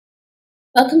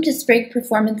Welcome to Sprig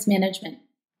Performance Management,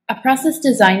 a process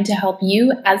designed to help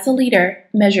you, as a leader,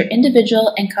 measure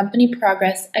individual and company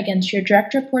progress against your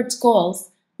direct report's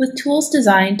goals with tools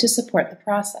designed to support the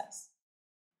process.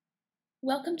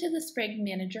 Welcome to the Sprig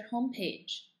Manager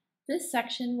homepage. This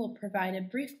section will provide a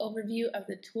brief overview of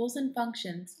the tools and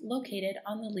functions located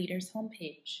on the leader's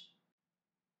homepage.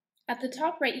 At the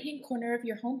top right-hand corner of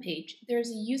your homepage, there is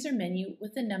a user menu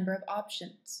with a number of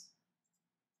options.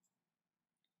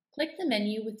 Click the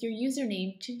menu with your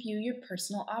username to view your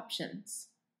personal options.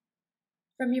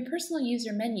 From your personal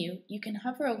user menu, you can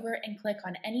hover over and click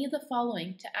on any of the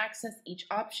following to access each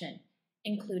option,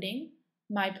 including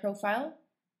My Profile,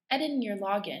 editing your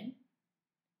login,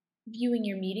 viewing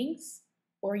your meetings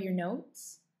or your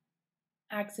notes,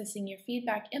 accessing your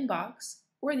feedback inbox,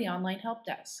 or the online help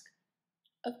desk.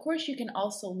 Of course, you can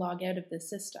also log out of the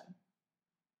system.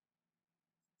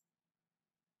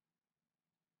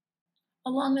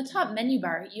 Along the top menu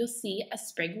bar, you'll see a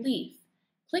Sprig leaf.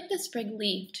 Click the Sprig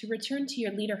leaf to return to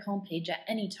your leader homepage at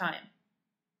any time.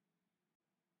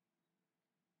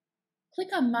 Click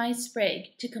on My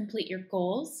Sprig to complete your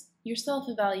goals, your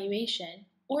self-evaluation,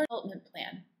 or development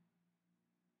plan.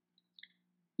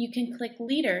 You can click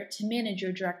Leader to manage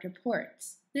your direct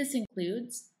reports. This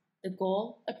includes the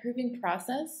goal approving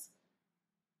process,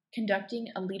 conducting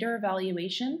a leader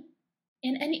evaluation,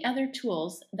 and any other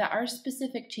tools that are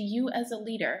specific to you as a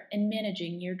leader in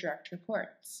managing your direct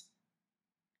reports.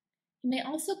 You may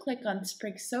also click on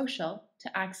Sprig Social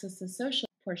to access the social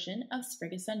portion of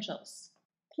Sprig Essentials.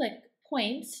 Click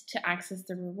Points to access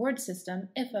the reward system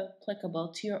if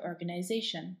applicable to your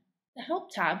organization. The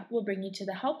Help tab will bring you to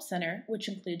the Help Center, which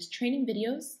includes training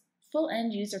videos, full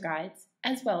end user guides,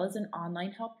 as well as an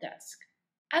online help desk.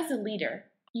 As a leader,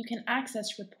 you can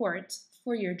access reports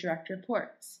for your direct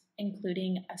reports,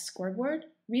 including a scoreboard,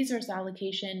 resource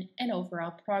allocation, and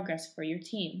overall progress for your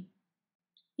team.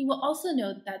 You will also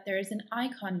note that there is an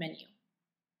icon menu.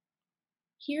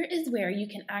 Here is where you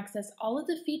can access all of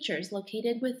the features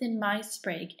located within My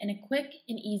Sprig in a quick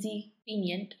and easy,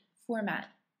 convenient format.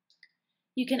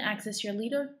 You can access your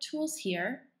leader tools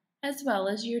here, as well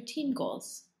as your team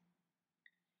goals.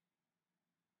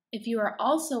 If you are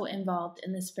also involved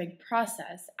in the Sprig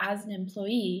process as an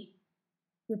employee,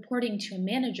 reporting to a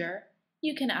manager,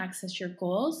 you can access your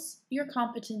goals, your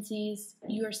competencies,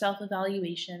 your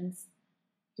self-evaluations,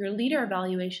 your leader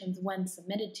evaluations when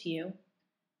submitted to you,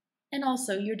 and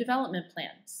also your development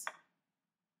plans.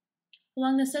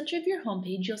 Along the center of your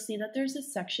homepage, you'll see that there's a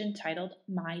section titled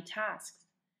My Tasks.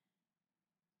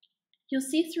 You'll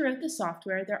see throughout the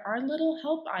software there are little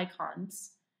help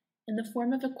icons in the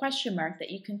form of a question mark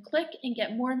that you can click and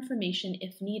get more information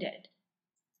if needed.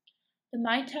 The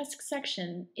My Tasks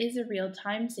section is a real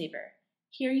time saver.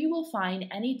 Here you will find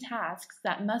any tasks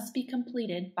that must be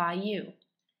completed by you.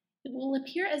 It will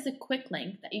appear as a quick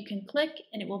link that you can click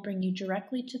and it will bring you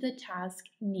directly to the task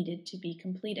needed to be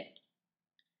completed.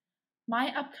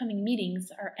 My upcoming meetings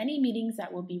are any meetings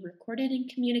that will be recorded and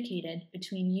communicated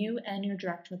between you and your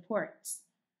direct reports.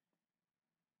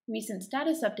 Recent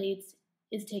status updates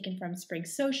is taken from Sprig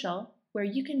Social, where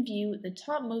you can view the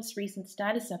top most recent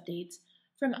status updates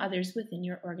from others within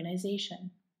your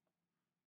organization.